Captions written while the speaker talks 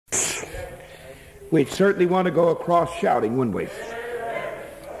we'd certainly want to go across shouting, wouldn't we?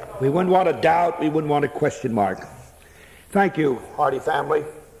 We wouldn't want to doubt. We wouldn't want to question mark. Thank you, Hardy family.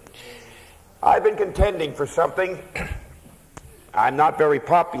 I've been contending for something. I'm not very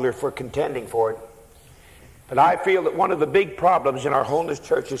popular for contending for it. But I feel that one of the big problems in our Holiness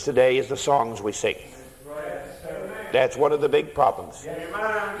churches today is the songs we sing. That's one of the big problems.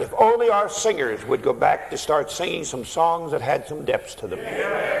 If only our singers would go back to start singing some songs that had some depths to them.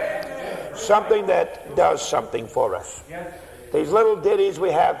 Something that does something for us. These little ditties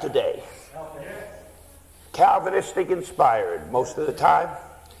we have today, Calvinistic inspired most of the time.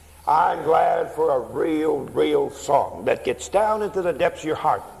 I'm glad for a real song that gets down into the depths of your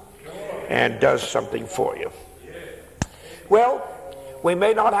heart and does something for you. Well, we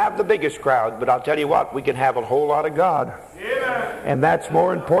may not have the biggest crowd, but I'll tell you what, we can have a whole lot of God. And that's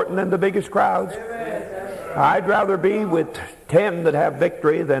more important than the biggest crowds. I'd rather be with 10 that have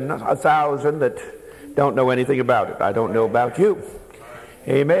victory than 1,000 that don't know anything about it. I don't know about you.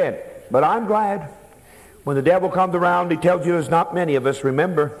 Amen. But I'm glad when the devil comes around, he tells you there's not many of us.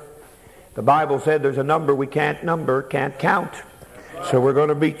 Remember, the Bible said there's a number we can't number, can't count. So we're going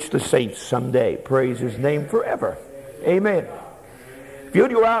to reach the saints someday. Praise his name forever. Amen. If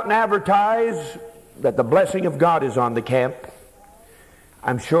you'd go out and advertise that the blessing of God is on the camp,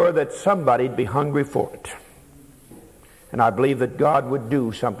 I'm sure that somebody'd be hungry for it. And I believe that God would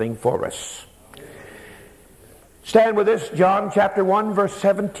do something for us. Stand with us, John chapter 1, verse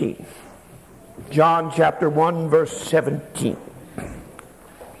 17. John chapter 1, verse 17.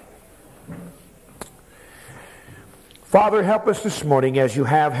 Father, help us this morning as you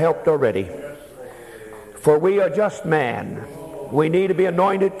have helped already. For we are just man. We need to be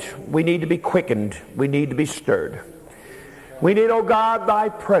anointed. We need to be quickened. We need to be stirred. We need, O God, thy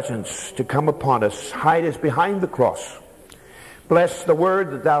presence to come upon us. Hide us behind the cross. Bless the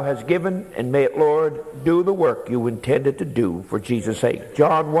word that thou hast given, and may it, Lord, do the work you intended to do for Jesus' sake.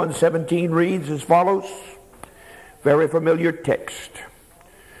 John 1:17 reads as follows. Very familiar text.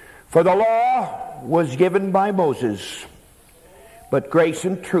 For the law was given by Moses, but grace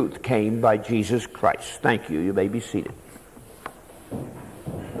and truth came by Jesus Christ. Thank you. You may be seated.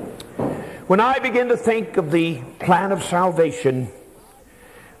 When I begin to think of the plan of salvation,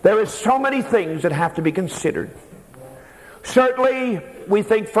 there is so many things that have to be considered. Certainly, we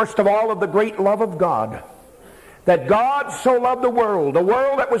think first of all of the great love of God. That God so loved the world, a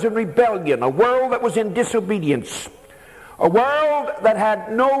world that was in rebellion, a world that was in disobedience, a world that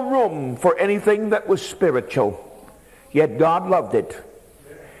had no room for anything that was spiritual. Yet God loved it.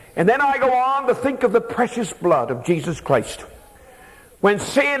 And then I go on to think of the precious blood of Jesus Christ. When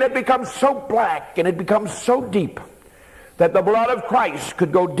sin had become so black and it become so deep that the blood of Christ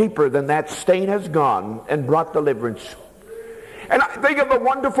could go deeper than that stain has gone and brought deliverance. And I think of the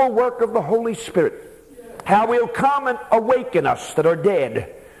wonderful work of the Holy Spirit. How he'll come and awaken us that are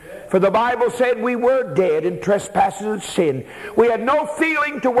dead. For the Bible said we were dead in trespasses and sin. We had no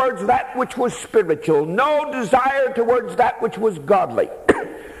feeling towards that which was spiritual. No desire towards that which was godly.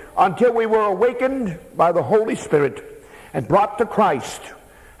 Until we were awakened by the Holy Spirit and brought to Christ.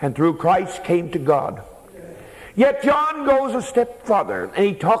 And through Christ came to God. Yet John goes a step further. And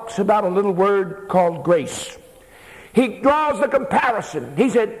he talks about a little word called grace. He draws the comparison. He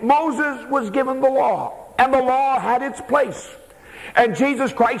said Moses was given the law, and the law had its place. And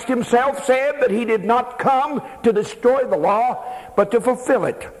Jesus Christ himself said that he did not come to destroy the law, but to fulfill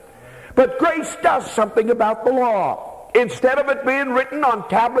it. But grace does something about the law. Instead of it being written on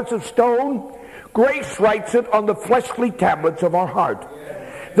tablets of stone, grace writes it on the fleshly tablets of our heart.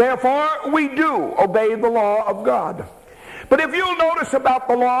 Therefore, we do obey the law of God. But if you'll notice about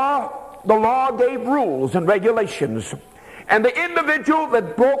the law gave rules and regulations. And the individual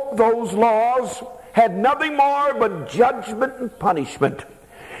that broke those laws had nothing more but judgment and punishment.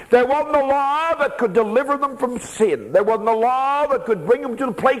 There wasn't a law that could deliver them from sin. There wasn't a law that could bring them to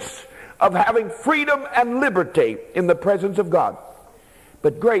the place of having freedom and liberty in the presence of God.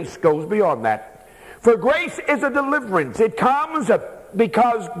 But grace goes beyond that. For grace is a deliverance. It comes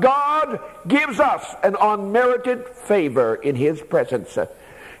because God gives us an unmerited favor in his presence.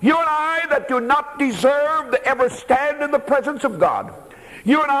 You and I that do not deserve to ever stand in the presence of God.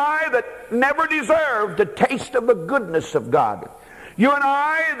 You and I that never deserve to taste of the goodness of God. You and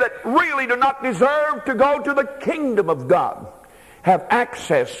I that really do not deserve to go to the kingdom of God have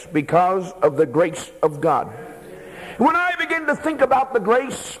access because of the grace of God. When I begin to think about the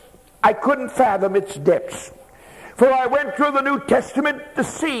grace, I couldn't fathom its depths. For I went through the New Testament to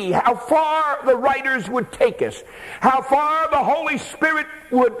see how far the writers would take us, how far the Holy Spirit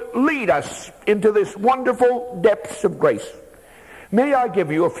would lead us into this wonderful depths of grace. May I give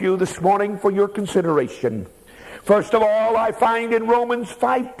you a few this morning for your consideration. First of all, I find in Romans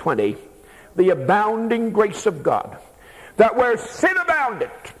 5:20 the abounding grace of God, that where sin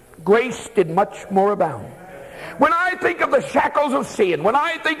abounded, grace did much more abound. When I think of the shackles of sin, when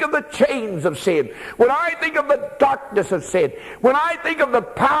I think of the chains of sin, when I think of the darkness of sin, when I think of the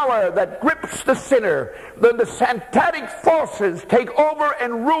power that grips the sinner, then the satanic forces take over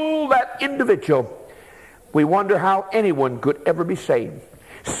and rule that individual, we wonder how anyone could ever be saved.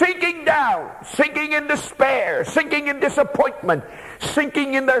 Sinking down, sinking in despair, sinking in disappointment,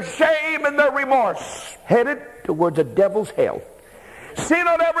 sinking in their shame and their remorse, headed towards a devil's hell. Sin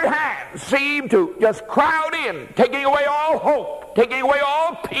on every hand seemed to just crowd in, taking away all hope, taking away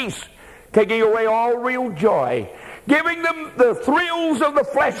all peace, taking away all real joy, giving them the thrills of the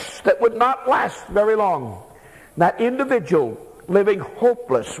flesh that would not last very long. That individual living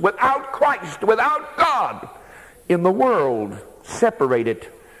hopeless, without Christ, without God, in the world, separated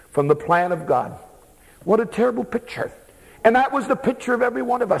from the plan of God. What a terrible picture. And that was the picture of every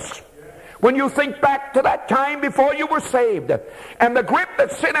one of us. When you think back to that time before you were saved, and the grip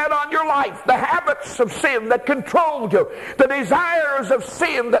that sin had on your life, the habits of sin that controlled you, the desires of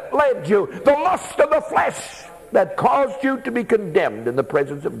sin that led you, the lust of the flesh that caused you to be condemned in the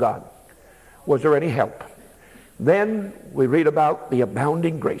presence of God, was there any help? Then we read about the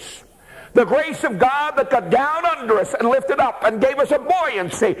abounding grace. The grace of God that got down under us and lifted up and gave us a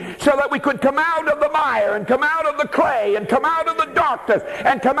buoyancy so that we could come out of the mire and come out of the clay and come out of the darkness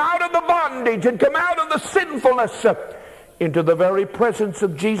and come out of the bondage and come out of the sinfulness into the very presence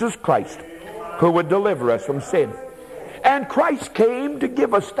of Jesus Christ, who would deliver us from sin. And Christ came to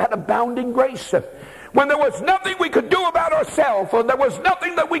give us that abounding grace. When there was nothing we could do about ourselves, when there was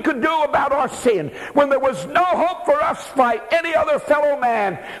nothing that we could do about our sin, when there was no hope for us by any other fellow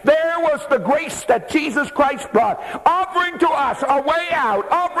man, there was the grace that Jesus Christ brought, offering to us a way out,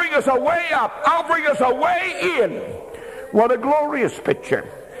 offering us a way up, offering us a way in. What a glorious picture.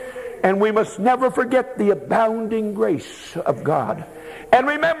 And we must never forget the abounding grace of God. And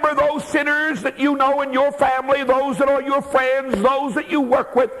remember those sinners that you know in your family, those that are your friends, those that you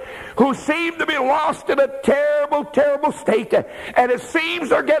work with, who seem to be lost in a terrible, terrible state. And it seems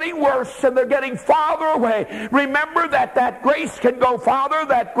they're getting worse and they're getting farther away. Remember that that grace can go farther,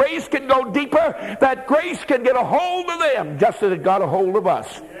 that grace can go deeper, that grace can get a hold of them just as it got a hold of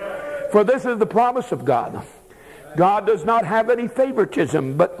us. For this is the promise of God. God does not have any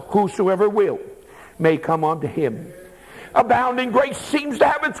favoritism, but whosoever will may come unto him. Abounding grace seems to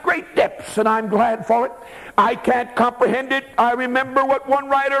have its great depths, and I'm glad for it. I can't comprehend it. I remember what one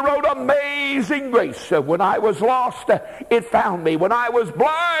writer wrote, amazing grace. When I was lost, it found me. When I was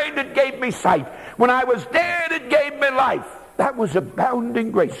blind, it gave me sight. When I was dead, it gave me life. That was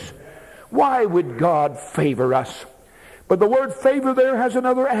abounding grace. Why would God favor us? But the word favor there has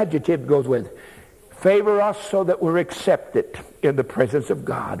another adjective it goes with. Favor us so that we're accepted in the presence of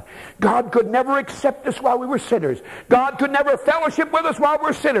God. God could never accept us while we were sinners. God could never fellowship with us while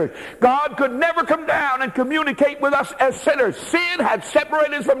we're sinners. God could never come down and communicate with us as sinners. Sin had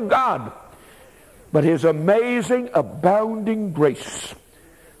separated us from God. But his amazing, abounding grace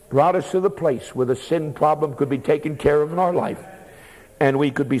brought us to the place where the sin problem could be taken care of in our life, and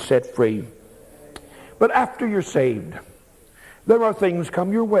we could be set free. But after you're saved, there are things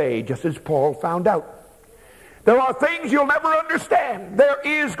come your way, just as Paul found out. There are things you'll never understand. There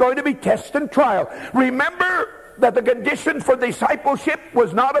is going to be test and trial. Remember that the condition for discipleship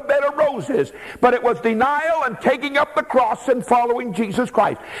was not a bed of roses, but it was denial and taking up the cross and following Jesus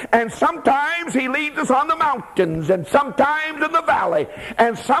Christ. And sometimes he leads us on the mountains, and sometimes in the valley,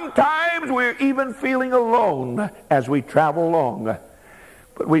 and sometimes we're even feeling alone as we travel along.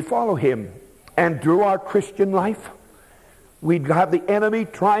 But we follow him, and through our Christian life, we'd have the enemy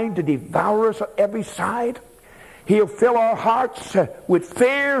trying to devour us on every side. He'll fill our hearts with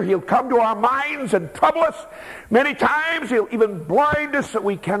fear. He'll come to our minds and trouble us. Many times he'll even blind us so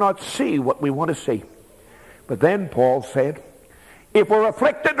we cannot see what we want to see. But then Paul said, if we're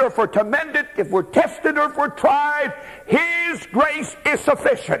afflicted or if we're tormented, if we're tested or if we're tried, his grace is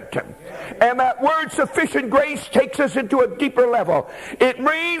sufficient. And that word sufficient grace takes us into a deeper level. It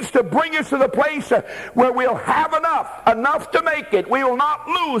means to bring us to the place where we'll have enough to make it. We will not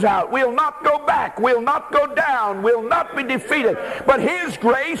lose out. We'll not go back. We'll not go down. We'll not be defeated. But his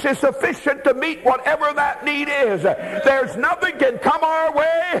grace is sufficient to meet whatever that need is. There's nothing can come our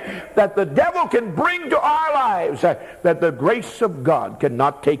way that the devil can bring to our lives that the grace of God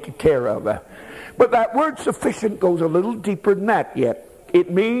cannot take care of. But that word sufficient goes a little deeper than that yet. It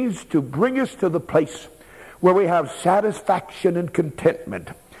means to bring us to the place where we have satisfaction and contentment.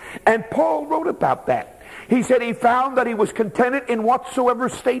 And Paul wrote about that. He said he found that he was contented in whatsoever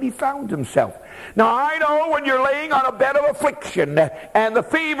state he found himself. Now I know when you're laying on a bed of affliction and the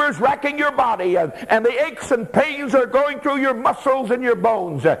fever's racking your body and the aches and pains are going through your muscles and your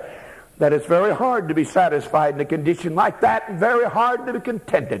bones, that it's very hard to be satisfied in a condition like that, and very hard to be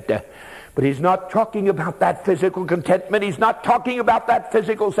contented. But he's not talking about that physical contentment. He's not talking about that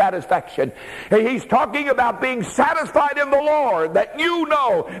physical satisfaction. He's talking about being satisfied in the Lord, that you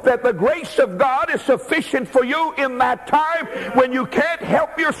know that the grace of God is sufficient for you in that time when you can't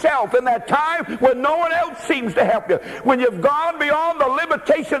help yourself, in that time when no one else seems to help you. When you've gone beyond the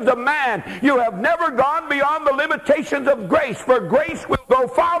limitations of man, you have never gone beyond the limitations of grace, for grace will go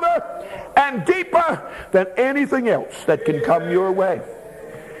farther and deeper than anything else that can come your way.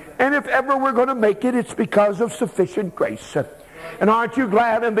 And if ever we're going to make it, it's because of sufficient grace. And aren't you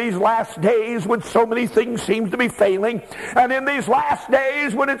glad in these last days when so many things seem to be failing, and in these last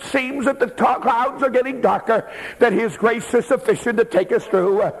days when it seems that the clouds are getting darker, that His grace is sufficient to take us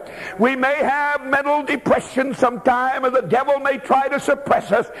through? We may have mental depression sometime, and the devil may try to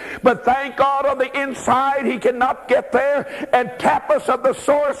suppress us, but thank God on the inside He cannot get there and tap us of the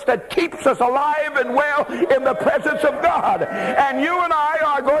source that keeps us alive and well in the presence of God. And you and I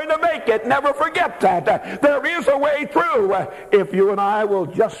are going to make it. Never forget that. There is a way through if you and I will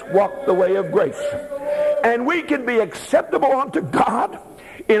just walk the way of grace. And we can be acceptable unto God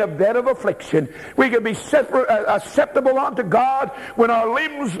in a bed of affliction. We can be acceptable unto God when our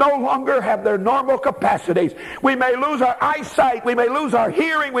limbs no longer have their normal capacities. We may lose our eyesight, we may lose our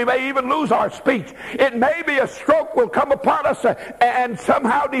hearing, we may even lose our speech. It may be a stroke will come upon us and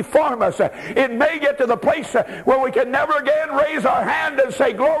somehow deform us. It may get to the place where we can never again raise our hand and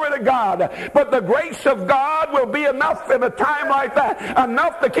say glory to God. But the grace of God will be enough in a time like that,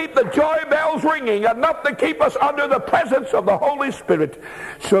 enough to keep the joy bells ringing, enough to keep us under the presence of the Holy Spirit,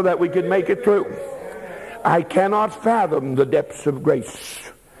 so that we can make it through. I cannot fathom the depths of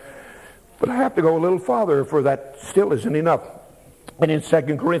grace, but I have to go a little farther, for that still isn't enough. And in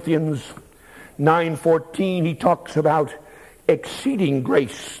 2 Corinthians 9:14, he talks about exceeding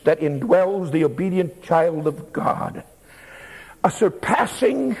grace that indwells the obedient child of God. A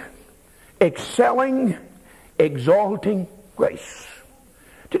surpassing, excelling, exalting grace.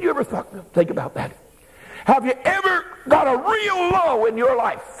 Did you ever think about that? Have you ever got a real low in your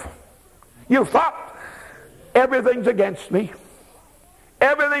life? You thought, everything's against me.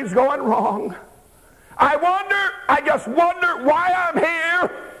 Everything's going wrong. I just wonder why I'm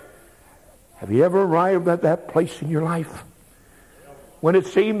here. Have you ever arrived at that place in your life when it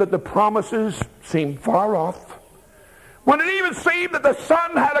seemed that the promises seemed far off? When it even seemed that the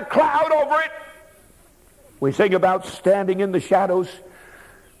sun had a cloud over it? We sing about standing in the shadows.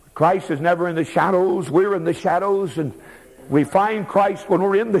 Christ is never in the shadows. We're in the shadows, and we find Christ when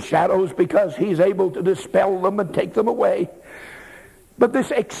we're in the shadows because He's able to dispel them and take them away. But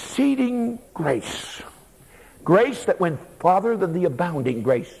this exceeding grace, grace that went farther than the abounding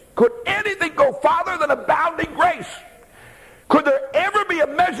grace. Could anything go farther than abounding grace? Could there ever be a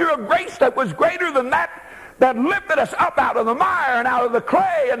measure of grace that was greater than that lifted us up out of the mire and out of the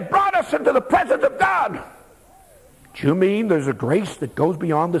clay and brought us into the presence of God? Do you mean there's a grace that goes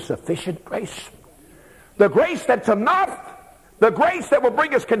beyond the sufficient grace? The grace that's enough? The grace that will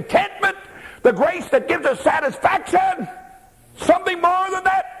bring us contentment? The grace that gives us satisfaction? Something more than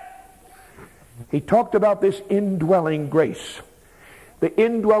that? He talked about this indwelling grace, the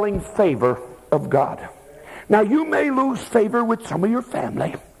indwelling favor of God. Now you may lose favor with some of your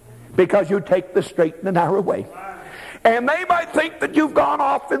family because you take the straight and the narrow way. And they might think that you've gone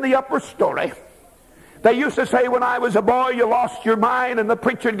off in the upper story. They used to say when I was a boy, you lost your mind, and the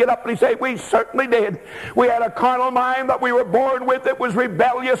preacher would get up and he'd say, we certainly did. We had a carnal mind that we were born with. It was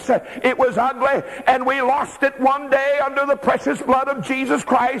rebellious. It was ugly. And we lost it one day under the precious blood of Jesus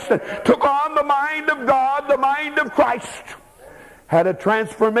Christ and took on the mind of God, the mind of Christ. Had a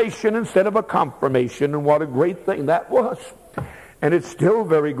transformation instead of a confirmation, and what a great thing that was. And it's still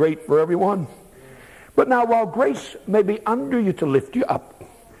very great for everyone. But now, while grace may be under you to lift you up,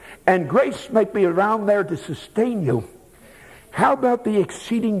 and grace might be around there to sustain you, how about the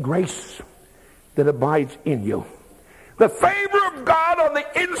exceeding grace that abides in you? The favor of God on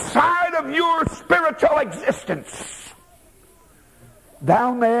the inside of your spiritual existence.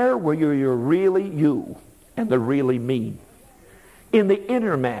 Down there where you're really you and the really me. In the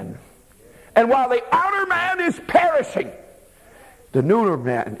inner man. And while the outer man is perishing, the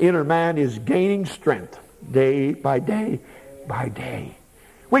inner man is gaining strength day by day by day.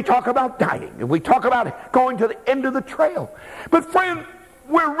 We talk about dying, and we talk about going to the end of the trail. But friend,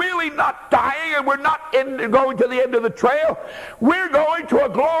 we're really not dying and we're not going to the end of the trail. We're going to a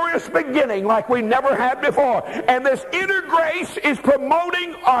glorious beginning like we never had before. And this inner grace is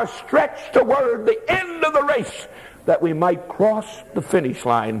promoting our stretch toward the end of the race, that we might cross the finish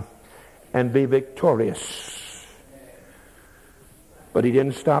line and be victorious. But he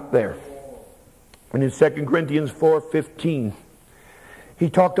didn't stop there. And in 2 Corinthians 4:15, he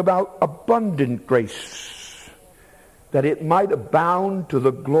talked about abundant grace, that it might abound to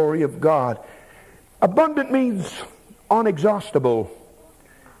the glory of God. Abundant means unexhaustible,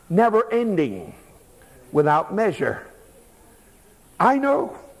 never ending, without measure. I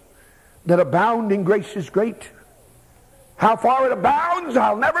know that abounding grace is great. How far it abounds,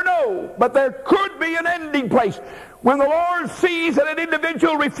 I'll never know. But there could be an ending place when the Lord sees that an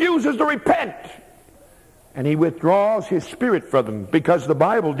individual refuses to repent, and he withdraws his spirit from them. Because the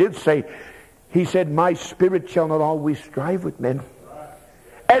Bible did say, he said, my spirit shall not always strive with men.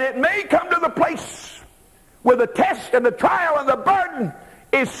 And it may come to the place where the test and the trial and the burden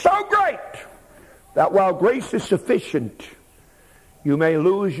is so great that while grace is sufficient, you may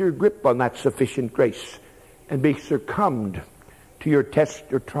lose your grip on that sufficient grace and be succumbed to your test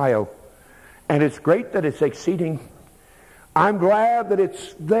or trial. And it's great that it's exceeding. I'm glad that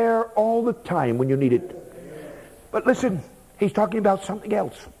it's there all the time when you need it. But listen, he's talking about something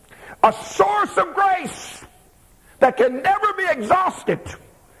else. A source of grace that can never be exhausted.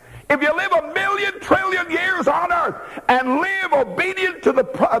 If you live 1,000,000 trillion years on earth and live obedient to the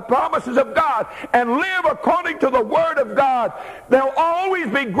promises of God and live according to the Word of God, there'll always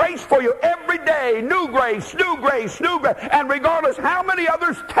be grace for you every day. New grace, new grace, new grace. And regardless how many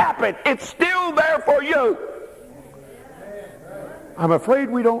others tap it, it's still there for you. I'm afraid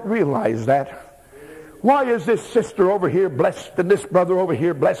we don't realize that. Why is this sister over here blessed and this brother over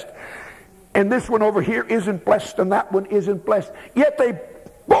here blessed and this one over here isn't blessed and that one isn't blessed? Yet they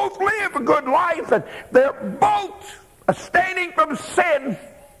both live a good life and they're both abstaining from sin.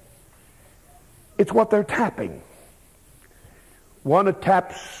 It's what they're tapping. One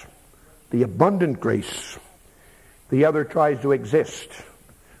taps the abundant grace. The other tries to exist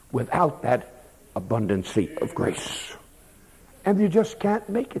without that abundancy of grace. And you just can't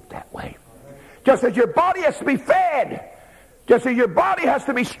make it that way. Just as your body has to be fed, just as your body has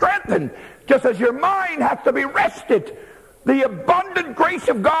to be strengthened, just as your mind has to be rested, the abundant grace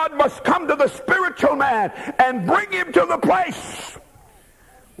of God must come to the spiritual man and bring him to the place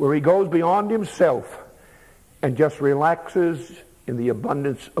where he goes beyond himself and just relaxes in the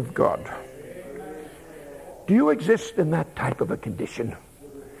abundance of God. Do you exist in that type of a condition?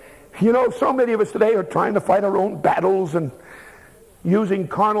 You know, so many of us today are trying to fight our own battles and using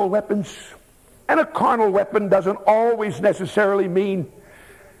carnal weapons. And a carnal weapon doesn't always necessarily mean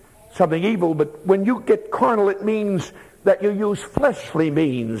something evil, but when you get carnal, it means that you use fleshly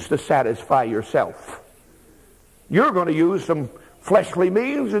means to satisfy yourself. You're going to use some fleshly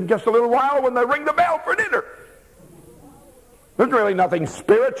means in just a little while when they ring the bell for dinner. There's really nothing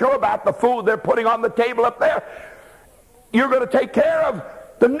spiritual about the food they're putting on the table up there. You're going to take care of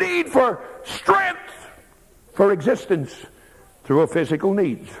the need for strength for existence through a physical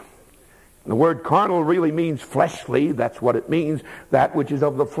needs. The word carnal really means fleshly. That's what it means, that which is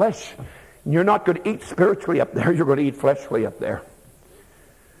of the flesh. And you're not going to eat spiritually up there. You're going to eat fleshly up there.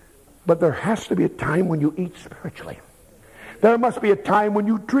 But there has to be a time when you eat spiritually. There must be a time when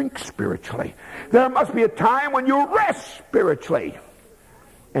you drink spiritually. There must be a time when you rest spiritually.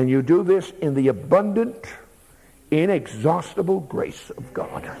 And you do this in the abundant, inexhaustible grace of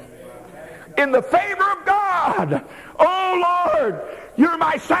God. In the favor of God. Oh Lord, you're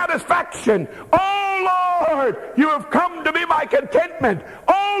my satisfaction. Oh Lord, you have come to be my contentment.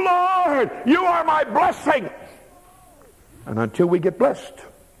 Oh Lord, you are my blessing. And until we get blessed,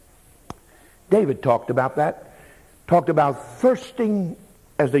 David talked about that. Talked about thirsting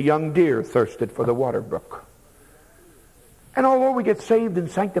as the young deer thirsted for the water brook. And although we get saved and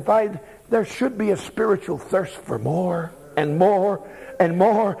sanctified, there should be a spiritual thirst for more and more and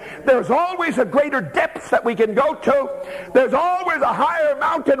more. There's always a greater depth that we can go to. There's always a higher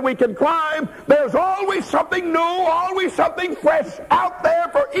mountain we can climb. There's always something new, always something fresh out there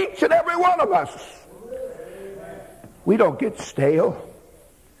for each and every one of us. We don't get stale.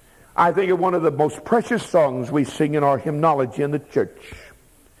 I think of one of the most precious songs we sing in our hymnology in the church.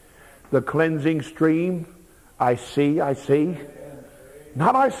 The cleansing stream, I see.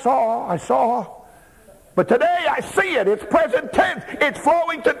 Not I saw. But today I see it. It's present tense. It's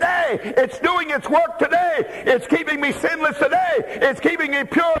flowing today. It's doing its work today. It's keeping me sinless today. It's keeping me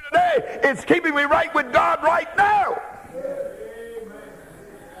pure today. It's keeping me right with God right now.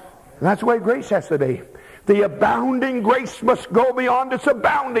 And that's the way grace has to be. The abounding grace must go beyond its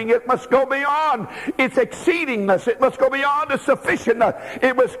abounding. It must go beyond its exceedingness. It must go beyond its sufficientness.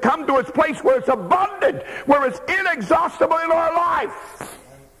 It must come to its place where it's abundant, where it's inexhaustible in our life.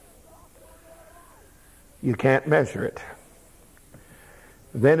 You can't measure it.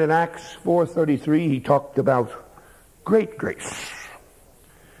 Then in Acts 4:33, he talked about great grace.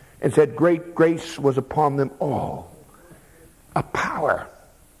 And said great grace was upon them all. A power,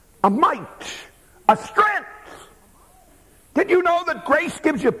 a might, a strength. Did you know that grace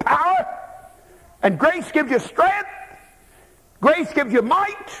gives you power? And grace gives you strength? Grace gives you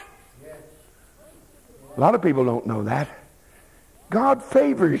might? A lot of people don't know that. God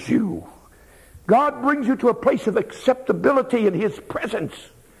favors you. God brings you to a place of acceptability in His presence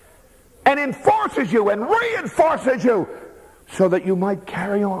and enforces you and reinforces you so that you might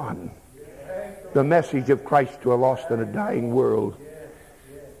carry on the message of Christ to a lost and a dying world.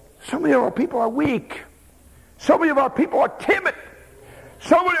 So many of our people are weak. So many of our people are timid.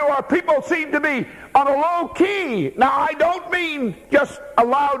 So many of our people seem to be on a low key. Now, I don't mean just a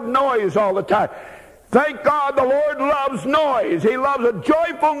loud noise all the time. Thank God the Lord loves noise. He loves a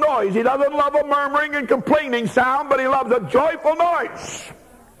joyful noise. He doesn't love a murmuring and complaining sound, but He loves a joyful noise.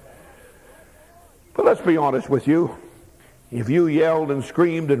 But let's be honest with you. If you yelled and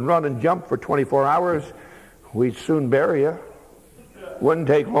screamed and run and jumped for 24 hours, we'd soon bury you. Wouldn't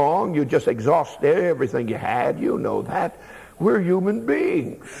take long. You'd just exhaust everything you had. You know that. We're human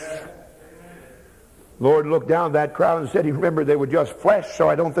beings. Lord looked down at that crowd and said He remembered they were just flesh, so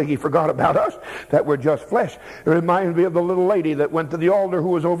I don't think He forgot about us, that we're just flesh. It reminds me of the little lady that went to the altar who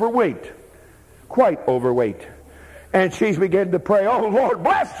was overweight. Quite overweight. And she began to pray, oh Lord,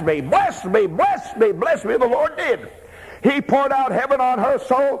 bless me, bless me, bless me, bless me. The Lord did. He poured out heaven on her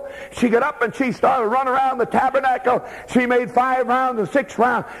soul. She got up and she started running around the tabernacle. She made 5 rounds and 6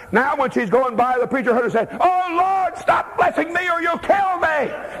 rounds. Now when she's going by, the preacher heard her say, oh Lord, stop blessing me or you'll kill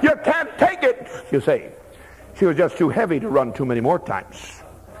me. You can't take it. You see, she was just too heavy to run too many more times.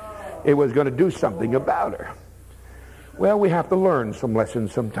 It was going to do something about her. Well, we have to learn some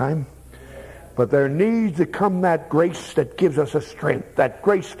lessons sometime. But there needs to come that grace that gives us a strength, that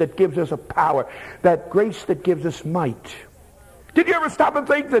grace that gives us a power, that grace that gives us might. Did you ever stop and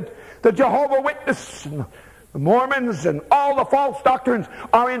think that the Jehovah's Witnesses and the Mormons and all the false doctrines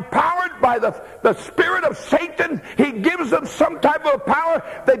are empowered by the spirit of Satan? He gives them some type of power.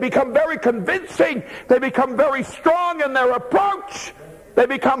 They become very convincing. They become very strong in their approach. They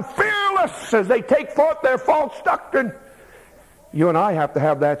become fearless as they take forth their false doctrine. You and I have to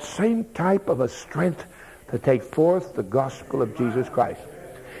have that same type of a strength to take forth the gospel of Jesus Christ.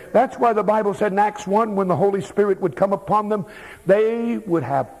 That's why the Bible said in Acts 1, when the Holy Spirit would come upon them, they would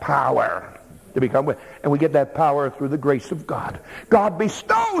have power to become with. And we get that power through the grace of God. God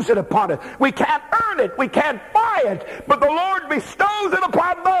bestows it upon us. We can't earn it. We can't buy it. But the Lord bestows it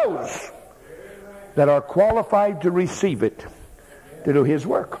upon those that are qualified to receive it, to do His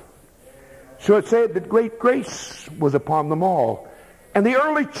work. So it said that great grace was upon them all. And the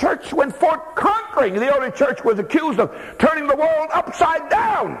early church went forth conquering. The early church was accused of turning the world upside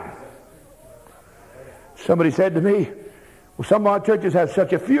down. Somebody said to me, well, some of our churches have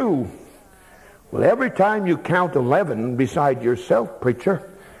such a few. Well, every time you count 11 beside yourself,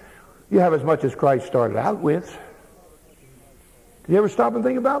 preacher, you have as much as Christ started out with. Did you ever stop and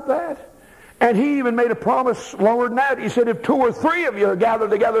think about that? And He even made a promise lower than that. He said, if 2 or 3 of you are gathered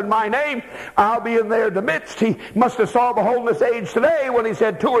together in my name, I'll be in their midst. He must have saw the holiness age today when He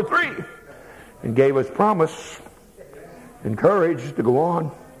said 2 or 3. And gave us promise and courage to go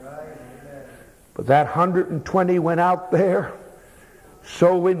on. But that 120 went out there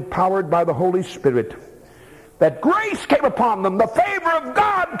so empowered by the Holy Spirit that grace came upon them, the favor of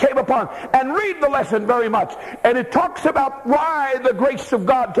God came upon them. And read the lesson very much. And it talks about why the grace of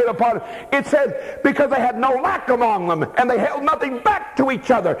God came upon them. It says, because they had no lack among them, and they held nothing back to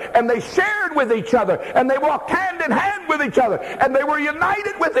each other, and they shared with each other, and they walked hand in hand with each other, and they were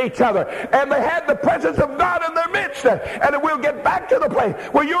united with each other, and they had the presence of God in their midst. And we'll get back to the place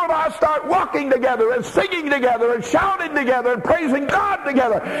where you and I start walking together, and singing together, and shouting together, and praising God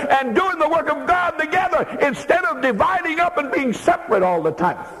together, and doing the work of God together, instead of dividing up and being separate all the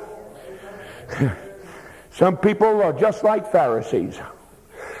time. Some people are just like Pharisees.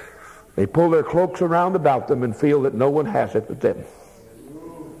 They pull their cloaks around about them and feel that no one has it but them.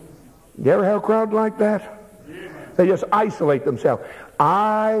 You ever have a crowd like that? They just isolate themselves.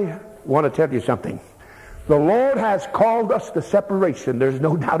 I want to tell you something. The Lord has called us to separation. There's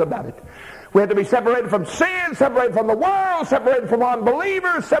no doubt about it. We have to be separated from sin, separated from the world, separated from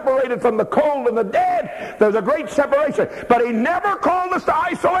unbelievers, separated from the cold and the dead. There's a great separation. But He never called us to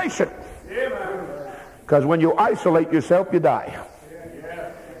isolation. Because when you isolate yourself, you die.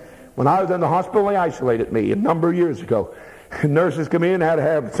 When I was in the hospital, they isolated me a number of years ago. Nurses come in, had to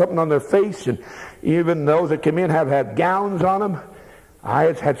have something on their face, and even those that come in have had gowns on them.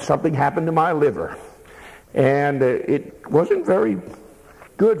 I had something happen to my liver. And it wasn't very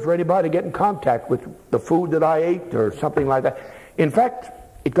good for anybody to get in contact with the food that I ate or something like that. In fact,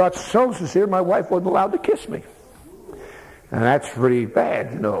 it got so severe my wife wasn't allowed to kiss me. And that's pretty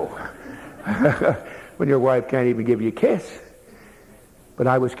bad, you know. When your wife can't even give you a kiss. But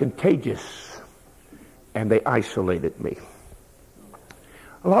I was contagious, and they isolated me.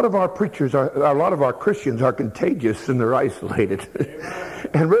 A lot of our Christians are contagious and they're isolated.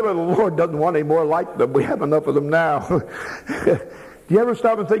 And really the Lord doesn't want any more like them. We have enough of them now. Do you ever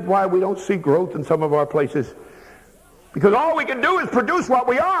stop and think why we don't see growth in some of our places? Because all we can do is produce what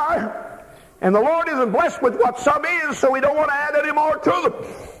we are. And the Lord isn't blessed with what some is, so we don't want to add any more to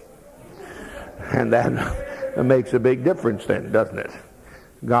them. And that makes a big difference then, doesn't it?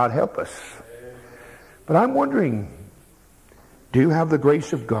 God help us. But I'm wondering, do you have the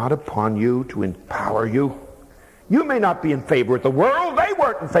grace of God upon you to empower you? You may not be in favor with the world. They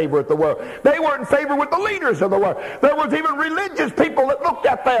weren't in favor with the world. They weren't in favor with the leaders of the world. There was even religious people that looked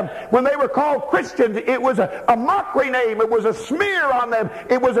at them. When they were called Christians, it was a mockery name. It was a smear on them.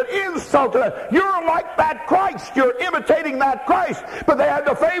 It was an insult to them. You're like that Christ. You're imitating that Christ. But they had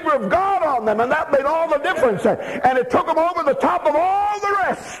the favor of God on them, and that made all the difference. And it took them over the top of all the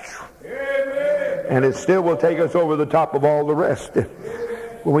rest. Amen. And it still will take us over the top of all the rest.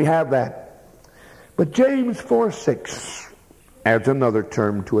 Well, we have that. But James 4:6 adds another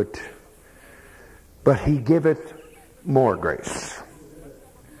term to it. But he giveth more grace.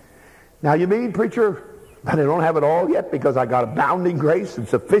 Now you mean, preacher, but I don't have it all yet because I got abounding grace and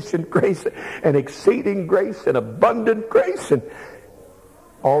sufficient grace and exceeding grace and abundant grace and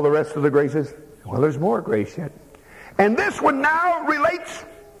all the rest of the graces? Well, there's more grace yet. And this one now relates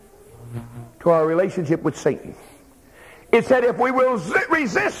to our relationship with Satan. It said if we will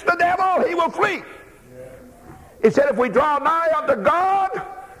resist the devil, he will flee. It said if we draw nigh unto God,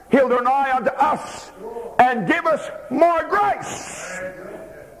 he'll draw nigh unto us and give us more grace.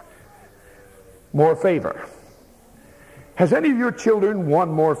 More favor. Has any of your children won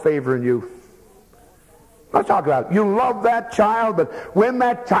more favor in you? Let's talk about it. You love that child, but when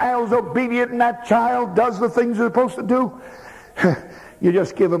that child's obedient and that child does the things they're supposed to do, you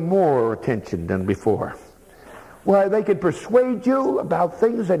just give them more attention than before. Why, they can persuade you about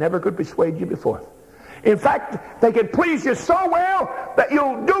things they never could persuade you before. In fact, they can please you so well that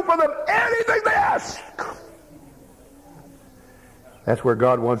you'll do for them anything they ask. That's where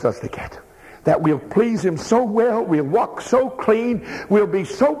God wants us to get. That we'll please him so well, we'll walk so clean, we'll be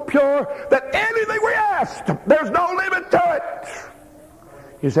so pure that anything we ask, there's no limit to it.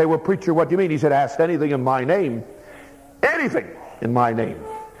 You say, well, preacher, what do you mean? He said, ask anything in my name. Anything in my name.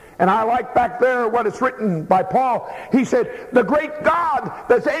 And I like back there what it's written by Paul. He said, the great God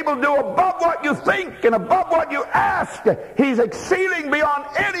that's able to do above what you think and above what you ask, he's exceeding beyond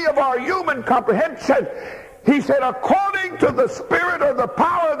any of our human comprehension. He said, according to the Spirit or the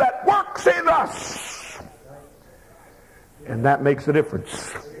power that works in us. And that makes a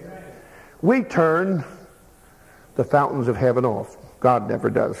difference. We turn the fountains of heaven off. God never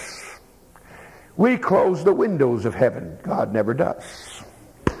does. We close the windows of heaven. God never does.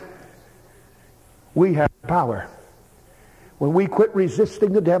 We have power. When we quit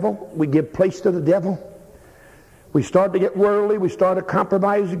resisting the devil, we give place to the devil. We start to get worldly. We start to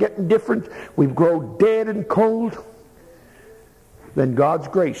compromise, getting different. We grow dead and cold. Then God's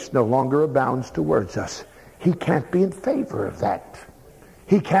grace no longer abounds towards us. He can't be in favor of that.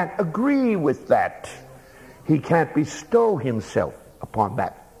 He can't agree with that. He can't bestow himself upon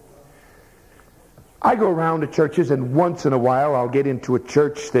that. I go around to churches, and once in a while I'll get into a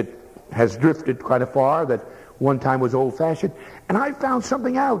church that has drifted quite far, that one time was old-fashioned, and I found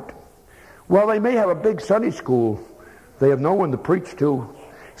something out. Well, they may have a big Sunday school. They have no one to preach to.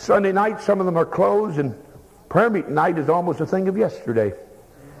 Sunday night, some of them are closed, and prayer meeting night is almost a thing of yesterday.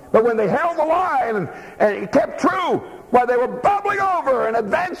 But when they held the line and it kept true, while they were bubbling over and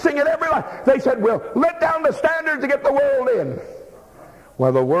advancing at every line, they said, we'll let down the standards to get the world in.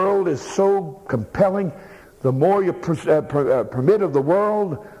 Well, the world is so compelling. The more you permit of the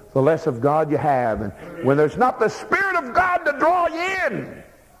world, the less of God you have. And when there's not the Spirit of God to draw you in,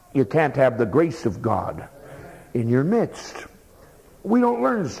 you can't have the grace of God in your midst. We don't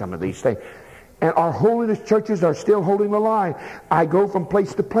learn some of these things. And our holiness churches are still holding the line. I go from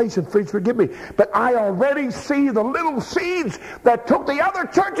place to place, and please forgive me, but I already see the little seeds that took the other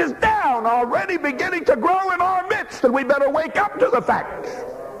churches down already beginning to grow in our midst, and we better wake up to the fact.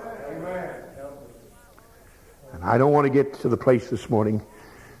 Amen. And I don't want to get to the place this morning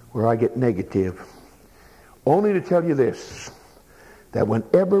where I get negative. Only to tell you this, that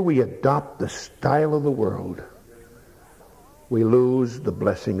whenever we adopt the style of the world, we lose the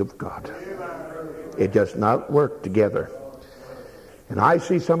blessing of God. It does not work together. And I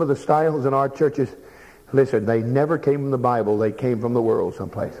see some of the styles in our churches, listen, they never came from the Bible, they came from the world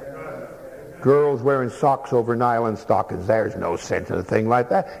someplace. Girls wearing socks over nylon stockings, there's no sense in a thing like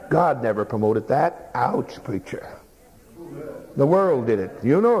that. God never promoted that. Ouch, preacher. The world did it.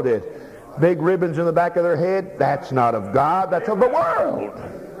 You know it did. Big ribbons in the back of their head, that's not of God, that's of the world.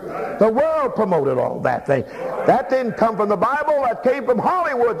 The world promoted all that thing. That didn't come from the Bible, that came from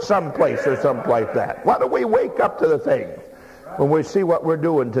Hollywood someplace or someplace like that. Why don't we wake up to the thing when we see what we're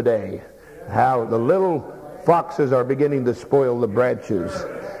doing today? How the little foxes are beginning to spoil the branches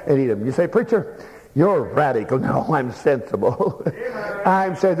and eat them. You say, preacher, you're radical. No, I'm sensible.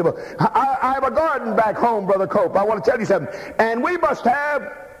 I'm sensible. I have a garden back home, Brother Cope. I want to tell you something. And we must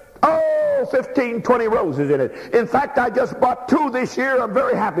have 15, 20 roses in it. In fact, I just bought 2 this year I'm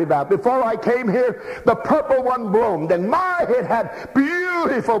very happy about. Before I came here, the purple one bloomed, and it had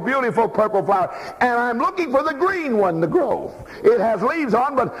beautiful, beautiful purple flowers. And I'm looking for the green one to grow. It has leaves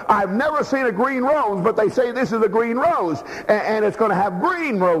on, but I've never seen a green rose, but they say this is a green rose, and it's going to have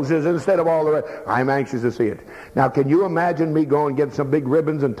green roses instead of all the rest. I'm anxious to see it. Now, can you imagine me going and get some big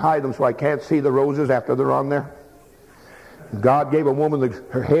ribbons and tie them so I can't see the roses after they're on there? God gave a woman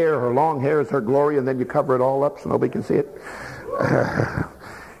her hair, her long hair is her glory, and then you cover it all up so nobody can see it.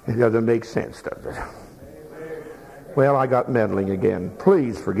 It doesn't make sense, does it? Well, I got meddling again.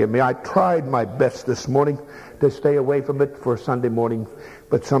 Please forgive me. I tried my best this morning to stay away from it for Sunday morning,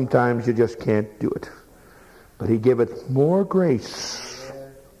 but sometimes you just can't do it. But he giveth more grace.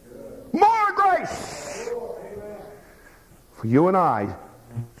 More grace! For you and I,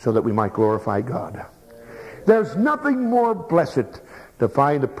 so that we might glorify God. There's nothing more blessed to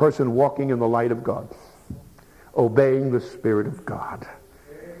find a person walking in the light of God, obeying the Spirit of God.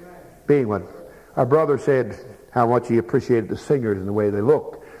 Being one. Our brother said how much he appreciated the singers and the way they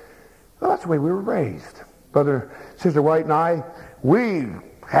looked. Well, that's the way we were raised. Sister White and I, we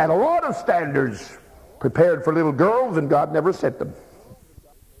had a lot of standards prepared for little girls, and God never set them.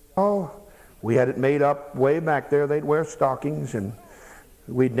 Oh, we had it made up way back there. They'd wear stockings, and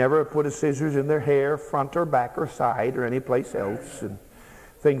we'd never put a scissors in their hair, front or back or side or any place else, and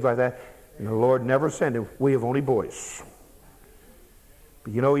things like that. And the Lord never sent it. We have only boys.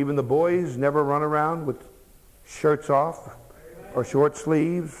 But you know, even the boys never run around with shirts off or short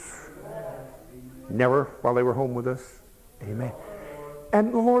sleeves. Never while they were home with us. Amen.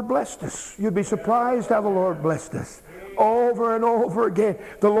 And the Lord blessed us. You'd be surprised how the Lord blessed us. Over and over again.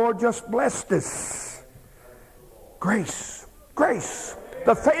 The Lord just blessed us. Grace. Grace.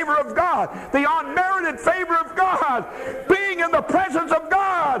 The favor of God, the unmerited favor of God, being in the presence of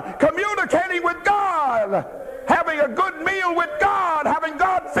God, communicating with God, having a good meal with God, having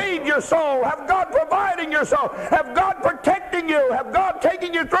God feed your soul, have God providing your soul, have God protecting you, have God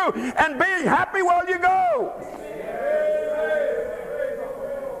taking you through, and being happy while you go.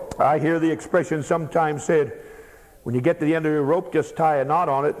 I hear the expression sometimes said, when you get to the end of your rope, just tie a knot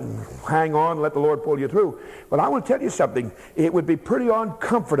on it and hang on and let the Lord pull you through. But I want to tell you something. It would be pretty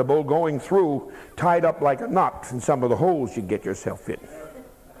uncomfortable going through tied up like a knot in some of the holes you get yourself in.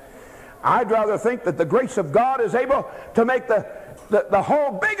 I'd rather think that the grace of God is able to make the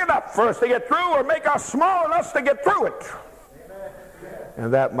hole big enough for us to get through, or make us small enough to get through it.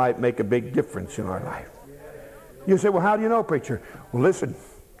 And that might make a big difference in our life. You say, well, how do you know, preacher? Well, listen.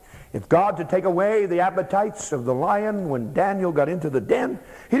 If God to take away the appetites of the lion when Daniel got into the den,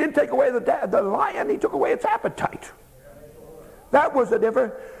 he didn't take away the lion, he took away its appetite. That was the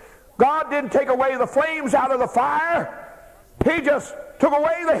difference. God didn't take away the flames out of the fire. He just took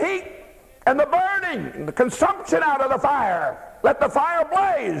away the heat and the burning and the consumption out of the fire. Let the fire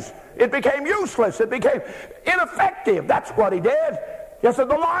blaze. It became useless. It became ineffective. That's what he did. Yes,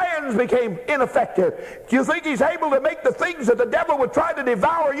 and the lions became ineffective. Do you think he's able to make the things that the devil would try to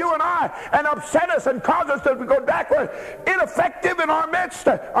devour you and I and upset us and cause us to go backward ineffective in our midst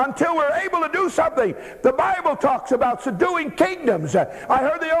until we're able to do something? The Bible talks about subduing kingdoms. I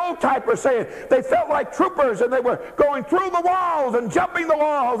heard the old typers saying they felt like troopers and they were going through the walls and jumping the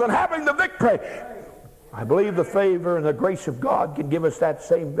walls and having the victory. I believe the favor and the grace of God can give us that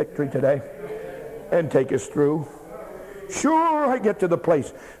same victory today and take us through. Sure, I get to the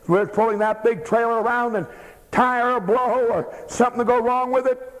place we're pulling that big trailer around and tire blow or something to go wrong with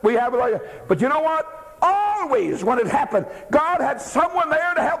it. We have it like that. But you know what? Always when it happened, God had someone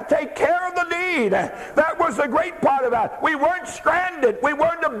there to help take care of the need. That was the great part about it. We weren't stranded. We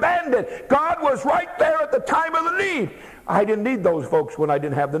weren't abandoned. God was right there at the time of the need. I didn't need those folks when I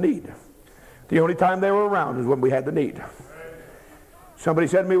didn't have the need. The only time they were around is when we had the need. Somebody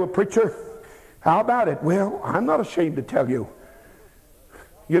said to me, well, preacher, how about it? Well, I'm not ashamed to tell you.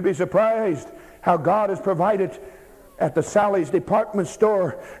 You'd be surprised how God has provided at the Sally's department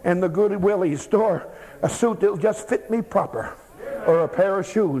store and the Good Willie's store a suit that'll just fit me proper, or a pair of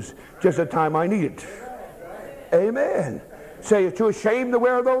shoes just the time I need it. Amen. Say, you're too ashamed to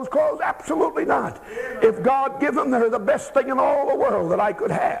wear those clothes? Absolutely not. If God give them, they're the best thing in all the world that I could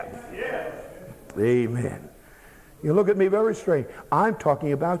have. Amen. You look at me very strange. I'm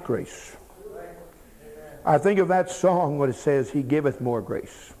talking about grace. I think of that song when it says, He giveth more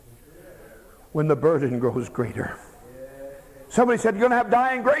grace when the burden grows greater. Somebody said, you're going to have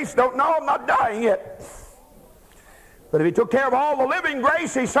dying grace? Don't know, I'm not dying yet. But if He took care of all the living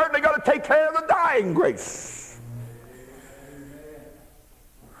grace, He's certainly going to take care of the dying grace.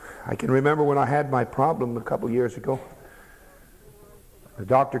 I can remember when I had my problem a couple years ago. The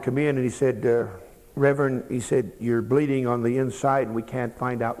doctor came in and he said, Reverend, he said, you're bleeding on the inside and we can't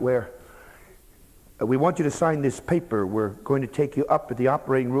find out where. We want you to sign this paper. We're going to take you up at the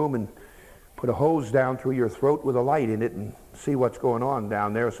operating room and put a hose down through your throat with a light in it and see what's going on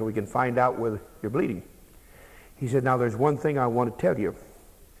down there so we can find out where you're bleeding. He said, now there's one thing I want to tell you.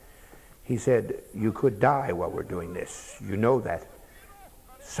 He said, you could die while we're doing this. You know that.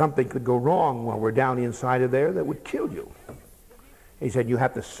 Something could go wrong while we're down inside of there that would kill you. He said, you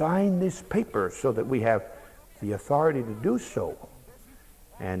have to sign this paper so that we have the authority to do so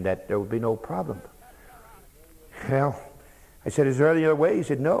and that there will be no problem. Well, I said, is there any other way? He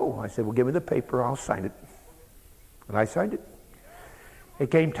said, no. I said, well, give me the paper. I'll sign it. And I signed it.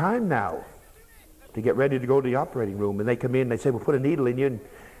 It came time now to get ready to go to the operating room. And they come in and they say, we'll put a needle in you and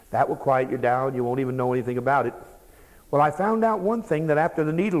that will quiet you down. You won't even know anything about it. Well, I found out one thing, that after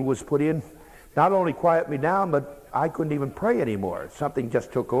the needle was put in, not only quiet me down, but I couldn't even pray anymore. Something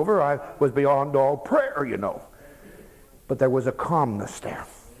just took over. I was beyond all prayer, you know. But there was a calmness there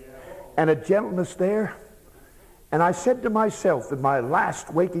and a gentleness there. And I said to myself in my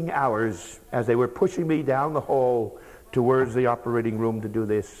last waking hours, as they were pushing me down the hall towards the operating room to do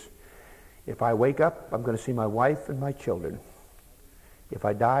this, if I wake up, I'm going to see my wife and my children. If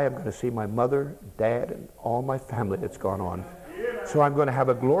I die, I'm going to see my mother, dad, and all my family that's gone on. So I'm going to have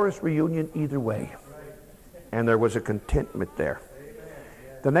a glorious reunion either way. And there was a contentment there.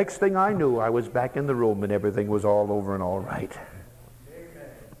 The next thing I knew, I was back in the room and everything was all over and all right.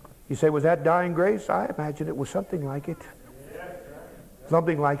 You say, was that dying grace? I imagine it was something like it.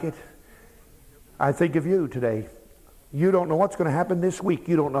 Something like it. I think of you today. You don't know what's going to happen this week.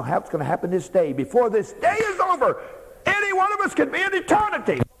 You don't know how it's going to happen this day. Before this day is over, any one of us can be in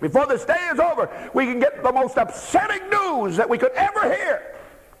eternity. Before this day is over, we can get the most upsetting news that we could ever hear.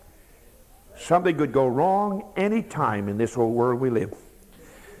 Something could go wrong any time in this old world we live.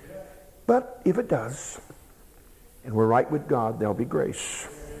 But if it does, and we're right with God, there'll be grace.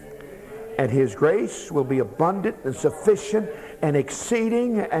 And His grace will be abundant and sufficient and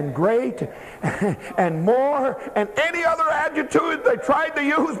exceeding and great and more, and any other adjective they tried to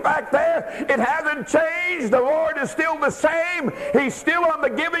use back there, it hasn't changed. The Lord is still the same. He's still on the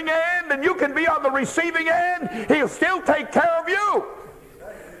giving end, and you can be on the receiving end. He'll still take care of you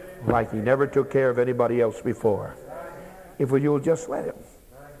like He never took care of anybody else before, if you'll just let Him.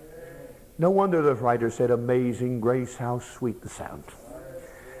 No wonder the writer said, amazing grace, how sweet the sound.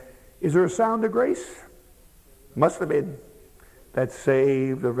 Is there a sound of grace? Must have been. That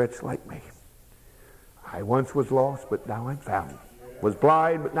saved a wretch like me. I once was lost, but now I'm found. Was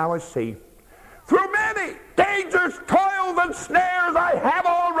blind, but now I see. Through many dangers, toils, and snares I have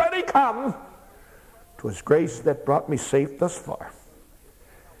already come. 'Twas grace that brought me safe thus far.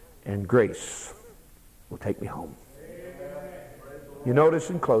 And grace will take me home. You notice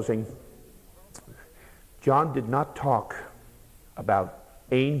in closing, John did not talk about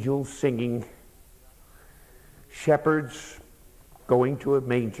angels singing, shepherds going to a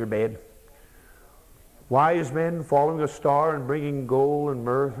manger bed, wise men following a star and bringing gold and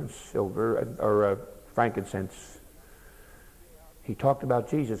myrrh and silver or frankincense. He talked about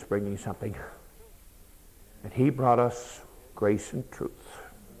Jesus bringing something, and He brought us grace and truth.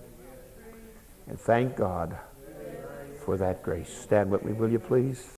 And thank God for that grace. Stand with me, will you please?